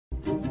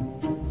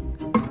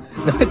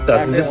No, it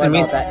doesn't. This is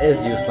me. That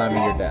is you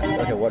slamming your desk.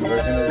 Okay, what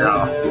version is it?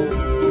 No.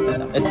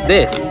 It's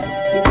this.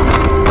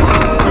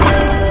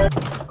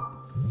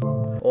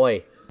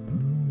 Oi.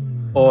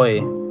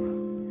 Oi.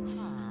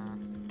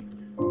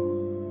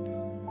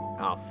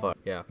 Oh, fuck.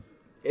 Yeah.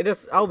 It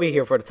is. I'll be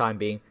here for the time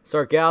being.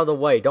 Sir, get out of the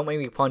way. Don't make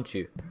me punch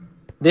you.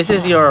 This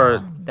is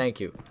your... Thank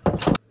you.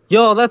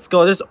 Yo, let's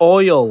go. There's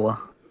oil.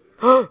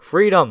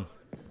 Freedom.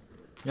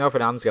 You know, for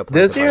now, I'm just gonna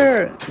play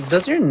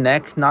Does your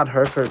neck not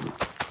hurt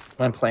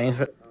when playing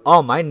for...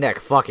 Oh, my neck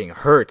fucking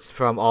hurts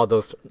from all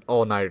those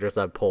all-nighters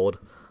I've pulled.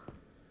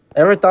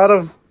 Ever thought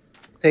of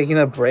taking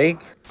a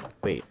break?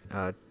 Wait,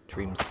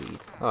 dream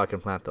seeds. Oh, I can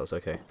plant those,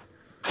 okay.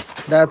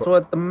 That's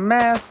what the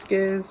mask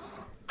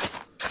is.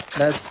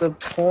 That's the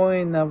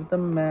point of the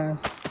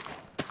mask.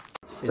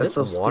 Is this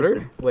some water?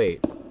 Stupid.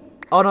 Wait.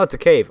 Oh, no, it's a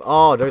cave.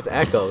 Oh, there's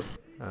echoes.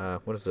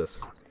 What is this?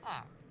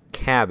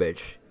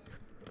 Cabbage.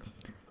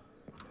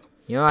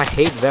 You know, I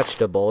hate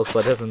vegetables,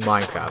 but this is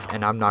Minecraft,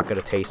 and I'm not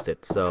gonna taste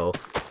it, so...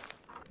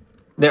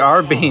 There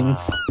are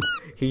beans.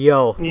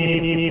 Yo.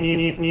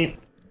 There's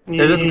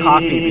just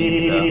coffee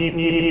beans,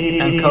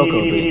 though. And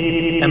cocoa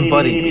beans. And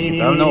buddy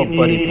beans. I don't know what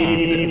buddy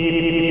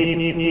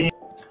beans do.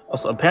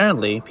 Also,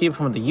 apparently, people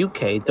from the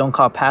UK don't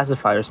call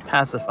pacifiers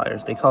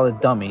pacifiers. They call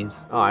it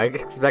dummies. Oh, I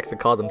expect to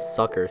call them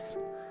suckers.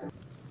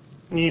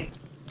 I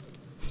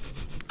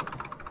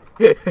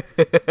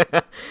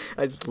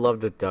just love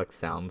the duck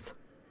sounds.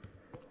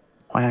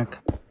 Quack.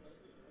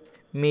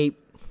 Meep.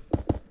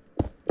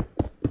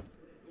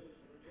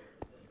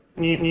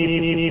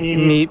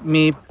 Meep,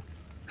 meep.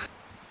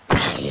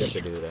 I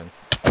should do then.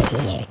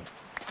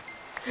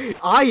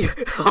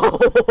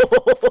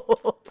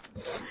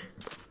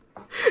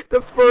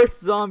 The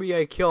first zombie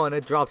I kill and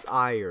it drops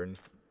iron.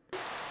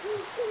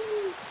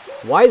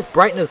 Why is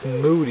brightness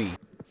moody?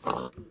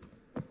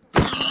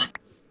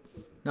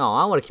 No,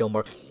 I want to kill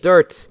more.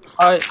 Dirt.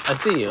 I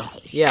see you.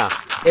 Yeah,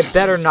 it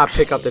better not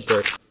pick up the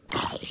dirt.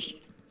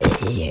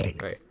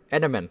 Right,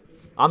 Enderman.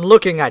 I'm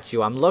looking at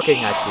you. I'm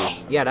looking at you.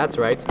 Yeah, that's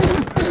right.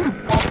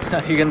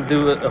 You're gonna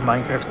do a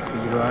Minecraft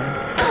speedrun?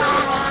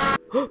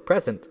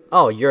 Present.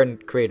 Oh, you're in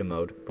creative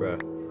mode,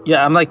 bruh.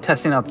 Yeah, I'm like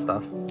testing out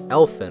stuff.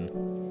 Elfin.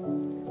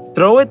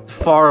 Throw it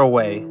far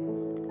away.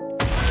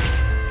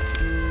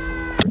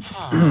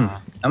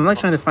 I'm like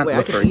trying to find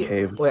a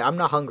cave. Wait, I'm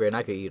not hungry and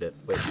I could eat it.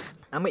 Wait,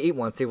 I'm gonna eat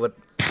one. See what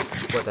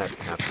that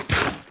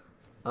happens.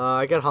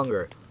 I get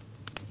hunger.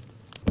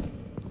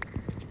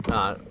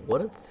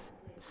 What is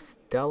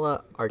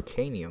Stella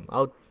Arcanium?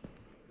 I'll.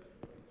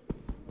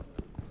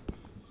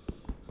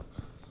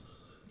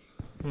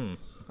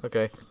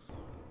 Okay.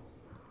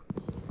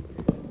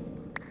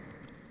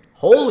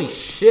 Holy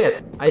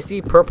shit! I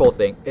see purple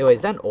thing. Wait,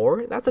 is that an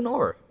ore? That's an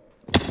ore.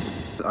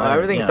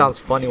 Everything sounds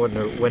funny when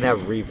I have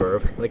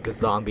reverb, like a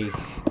zombie.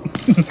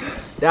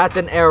 That's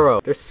an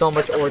arrow. There's so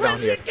much ore down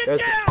here.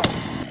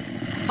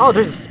 Oh,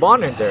 there's a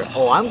spawner in there.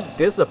 Oh,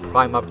 this is a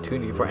prime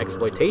opportunity for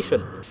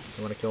exploitation.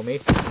 You wanna kill me?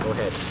 Go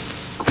ahead.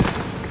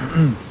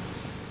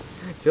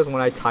 Just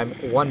when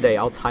one day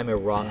I'll time it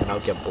wrong and I'll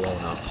get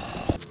blown up.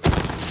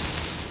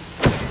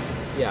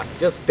 Yeah,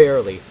 just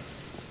barely.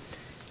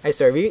 Hey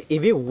sir,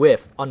 if you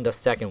whiff on the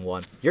second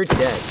one, you're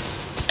dead.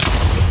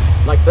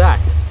 Like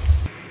that.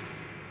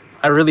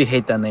 I really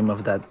hate that name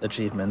of that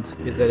achievement.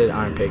 Is it an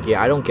iron pick?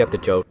 Yeah, I don't get the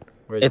joke.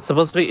 It's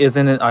supposed to be,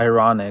 isn't it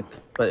ironic?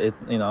 But it,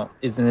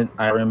 isn't it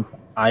iron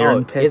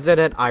pick? Is it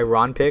an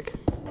iron pick?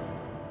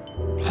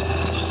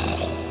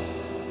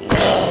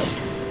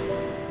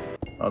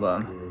 Hold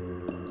on.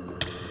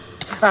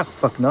 Ah,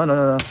 fuck, no,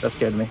 that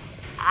scared me.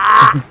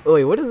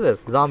 Wait, what is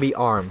this? Zombie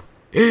arm.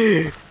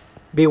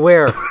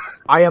 Beware,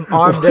 I am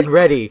armed and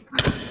ready.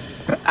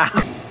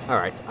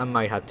 Alright, I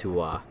might have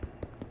to,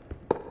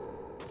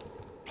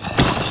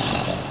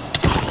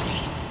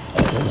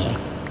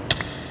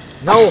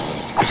 No!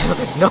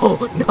 No!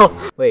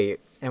 Wait,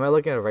 am I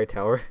looking at the right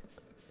tower?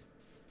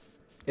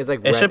 It's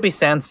like It should be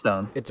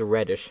sandstone. It's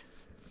reddish.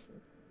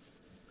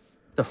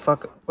 The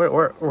fuck?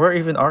 Where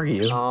even are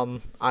you?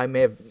 I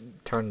may have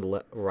turned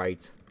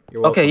right.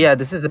 You're okay, yeah,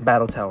 this is a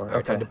battle tower.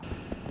 Okay.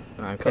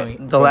 I'm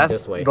coming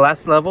this way. The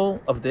last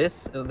level of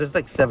this, there's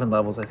like 7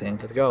 levels, I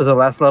think. Let's go. But the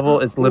last level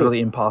is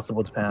literally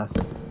impossible to pass.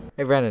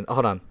 Hey, Brandon,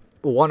 hold on.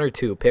 1 or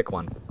 2, pick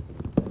one.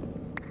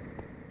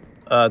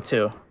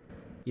 2.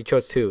 You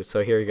chose 2,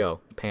 so here you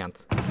go.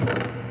 Pants.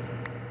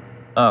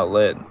 Oh,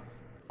 lit.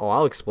 Oh,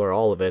 I'll explore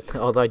all of it,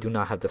 although I do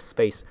not have the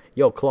space.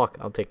 Yo, clock,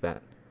 I'll take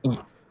that.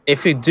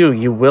 If you do,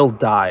 you will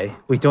die.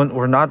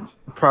 We're not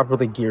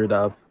properly geared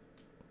up.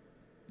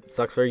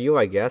 Sucks for you,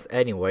 I guess.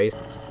 Anyways.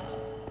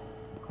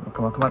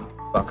 Come on.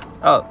 Fuck.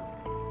 Oh.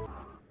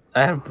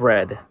 I have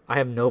bread. I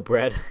have no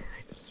bread.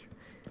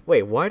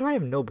 Wait, why do I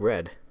have no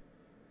bread?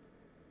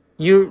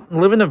 You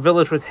live in a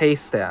village with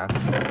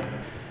haystacks.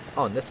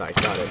 Oh, on this side,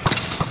 got it.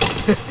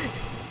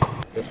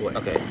 This way.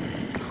 Okay.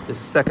 This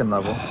is 2nd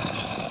level.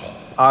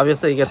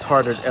 Obviously, it gets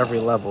harder at every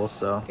level,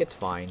 so... It's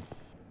fine.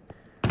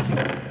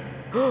 I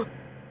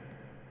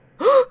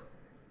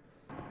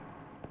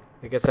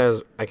guess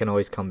I can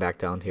always come back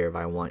down here if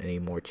I want any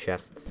more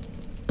chests.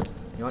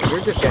 You know what?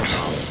 You're just getting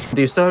off. Do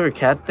you still have your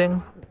cat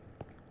thing?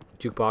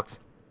 Jukebox.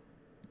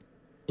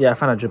 Yeah, I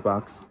found a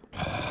jukebox.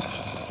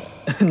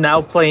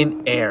 Now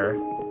playing air.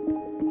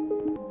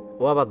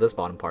 What about this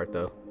bottom part,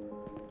 though?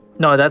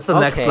 No, that's the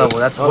next level.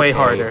 That's way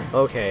harder.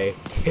 Okay.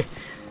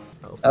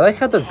 I like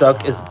how the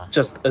duck is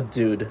just a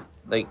dude,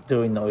 like,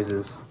 doing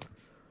noises.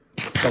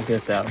 Check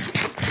this out.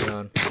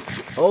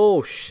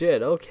 Oh,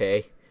 shit.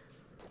 Okay.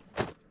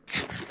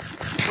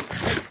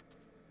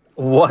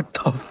 What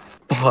the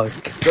fuck?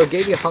 So it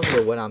gave you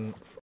hunger when I'm...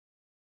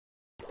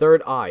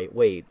 Third eye.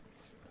 Wait.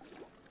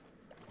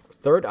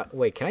 Third eye.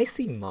 Wait, can I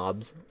see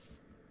mobs?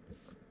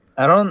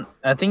 I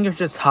think you're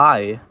just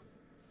high.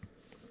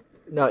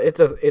 No, it's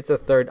a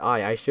third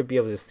eye. I should be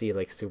able to see,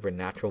 like,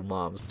 supernatural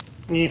mobs.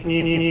 Heard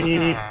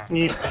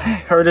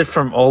it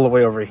from all the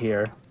way over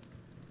here.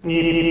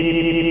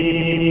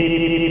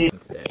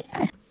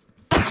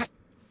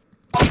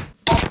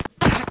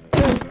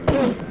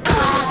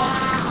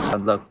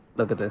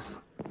 Look at this.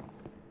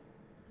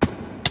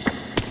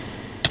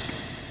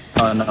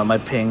 Oh no, my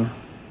ping.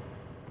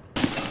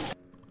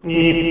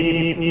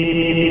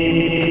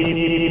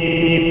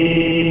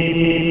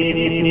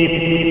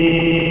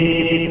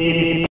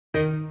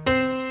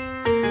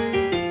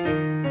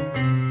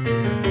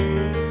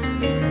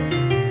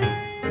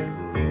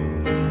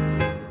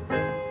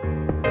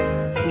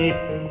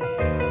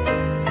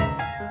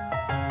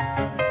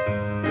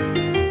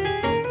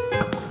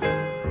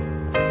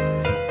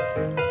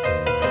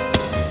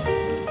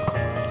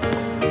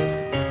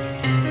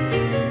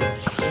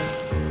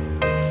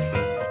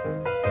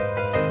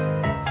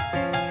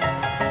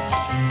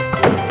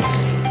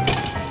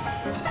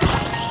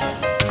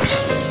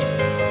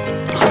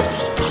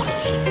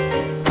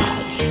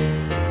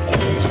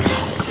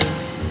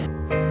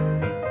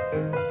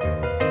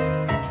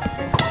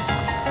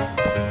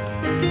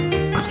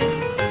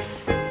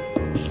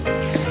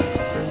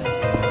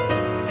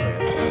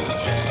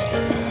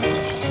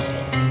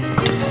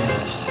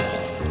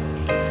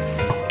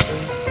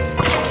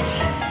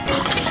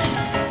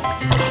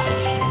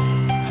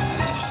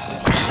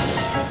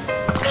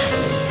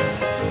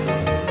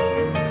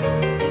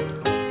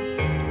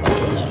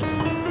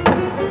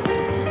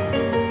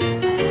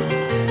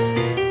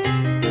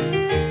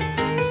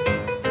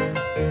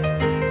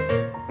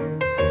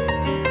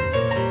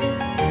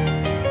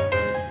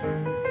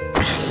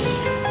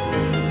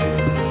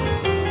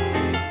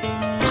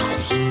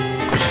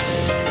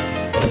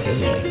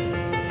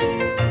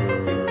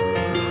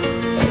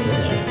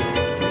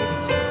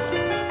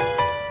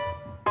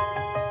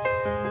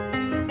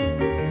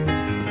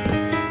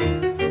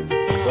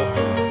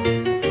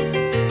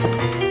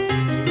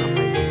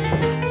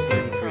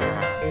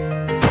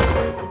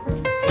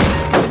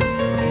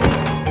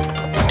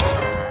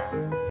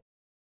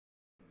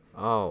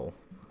 Oh.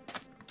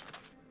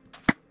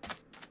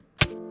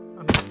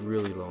 I'm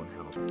really low in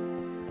health.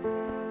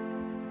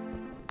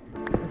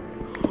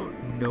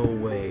 No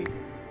way.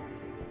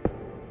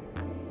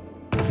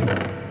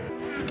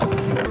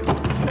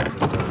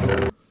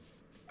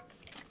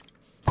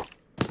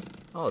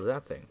 Oh,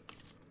 that thing.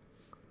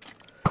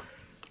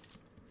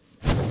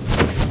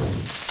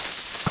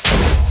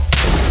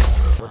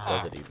 What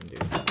does it even do?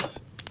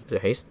 Is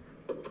it haste?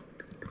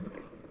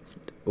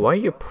 Why are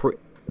you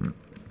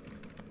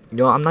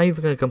No, I'm not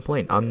even gonna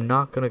complain. I'm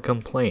not gonna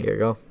complain. Here you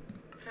go.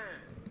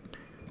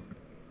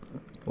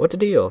 What's the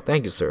deal?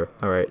 Thank you, sir.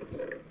 Alright.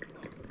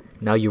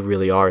 Now you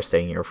really are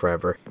staying here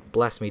forever.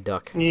 Bless me,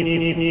 duck. Oh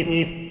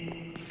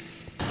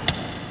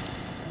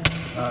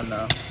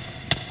no.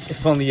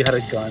 If only you had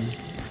a gun.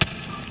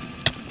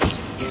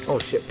 Oh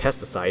shit,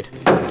 pesticide.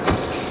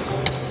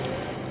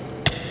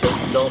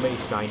 There's so many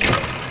shiny.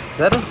 Is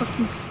that a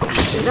fucking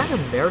space? Is that an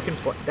American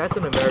That's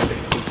an American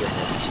feature.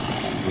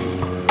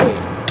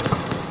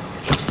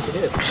 It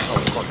is. Oh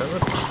fuck,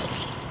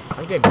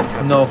 I'm getting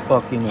peppered. No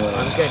fucking way.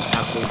 I'm getting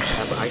absolutely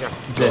peppered. I got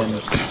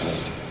stunned.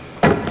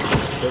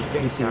 They're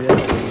getting peppered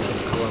using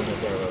slow-mo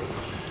arrows.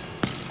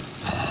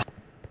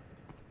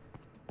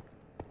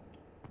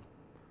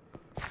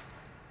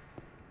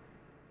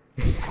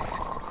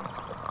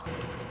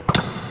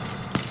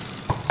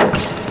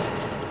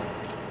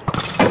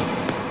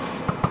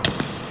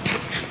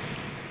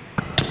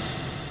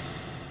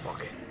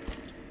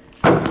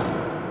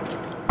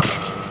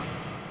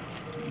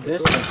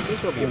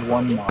 This will be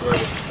one more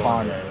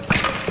spawner.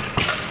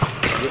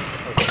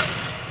 Okay.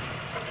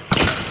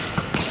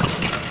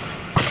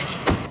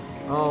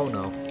 Oh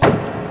no.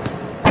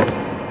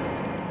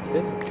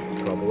 This is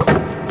trouble.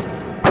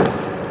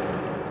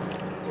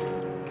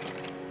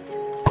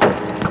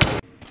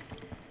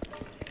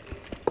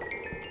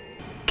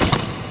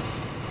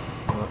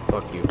 Oh,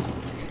 fuck you.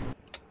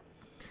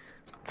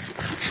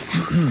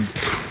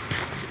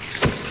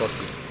 Fuck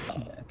you.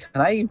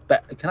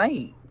 Can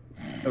I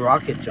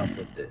rocket jump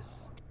with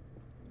this?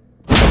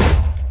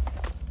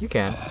 You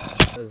can.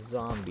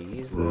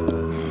 Zombies. Gee,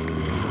 no,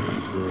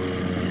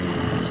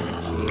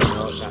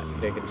 that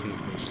they can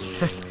tease me.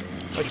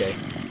 Okay.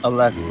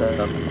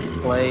 Alexa,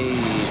 play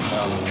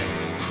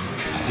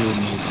Doom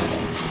music.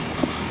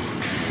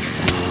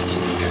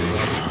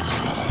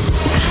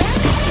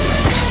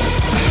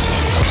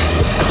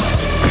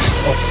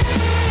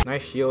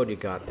 nice shield you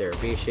got there.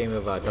 Be a shame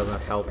if it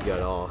doesn't help you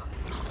at all.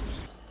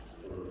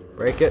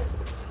 Break it.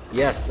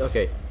 Yes,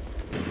 okay.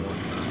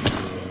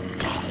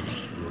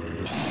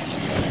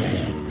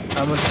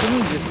 I'm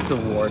assuming this is the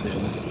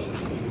warden.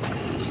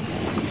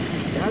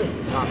 That is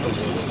not the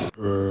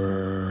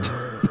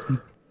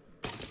warden.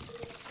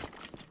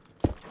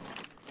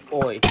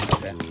 Oi.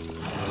 Okay.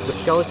 The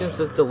skeletons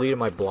just deleted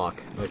my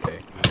block. Okay.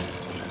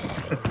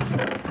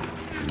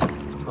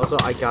 Also,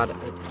 I got it.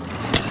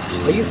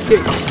 Are you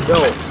kidding? No,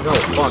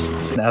 fuck.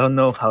 Shit. I don't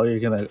know how you're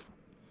gonna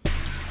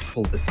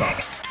pull this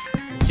off.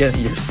 Get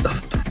your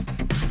stuff back.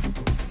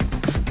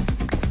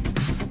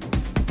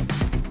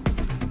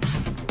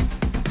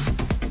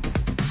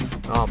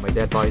 Oh, my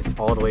dead body's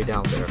all the way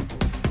down there. Do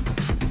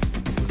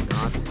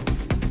not.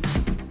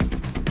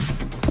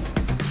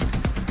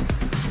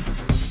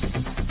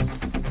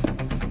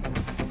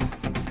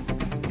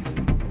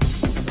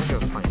 I'm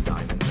gonna find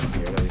diamonds down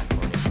here. That'd be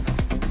funny.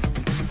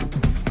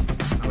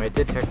 I mean, I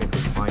did technically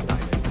find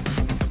diamonds.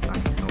 Not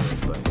knowing,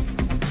 but.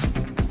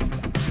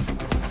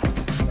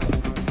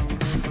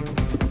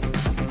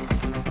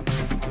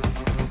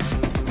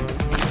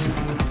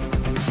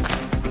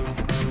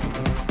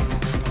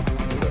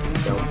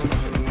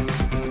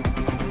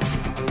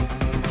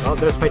 Oh,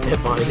 there's my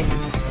dead body.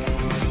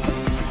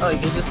 Oh, you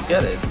can just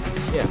get it.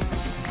 Yeah.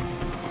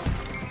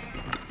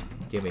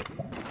 Gimme.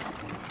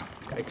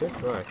 I could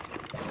try.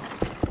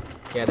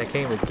 Yeah, that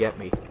can't even get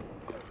me.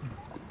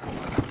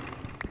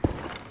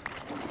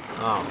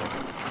 Oh.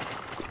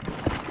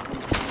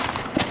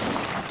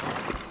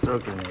 Throw a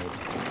grenade.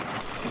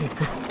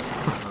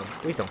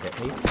 Please don't hit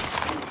me.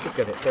 It's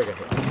gonna hit. They're gonna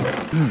hit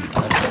me.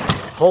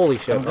 Holy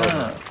shit.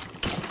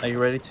 Are you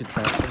ready to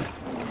transfer?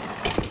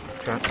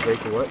 Transfer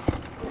to what?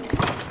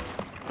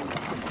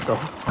 So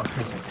hard.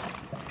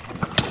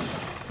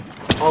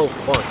 Oh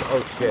fuck,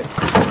 oh shit.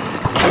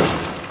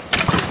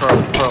 Pro.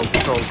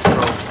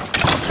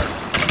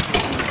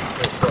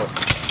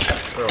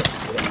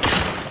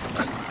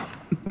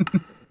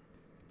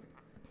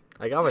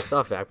 I got my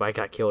stuff back, but I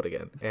got killed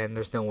again. And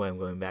there's no way I'm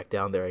going back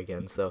down there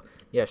again, so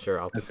yeah,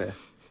 sure, I'll Okay.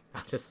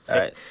 I'll just say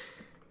Alright.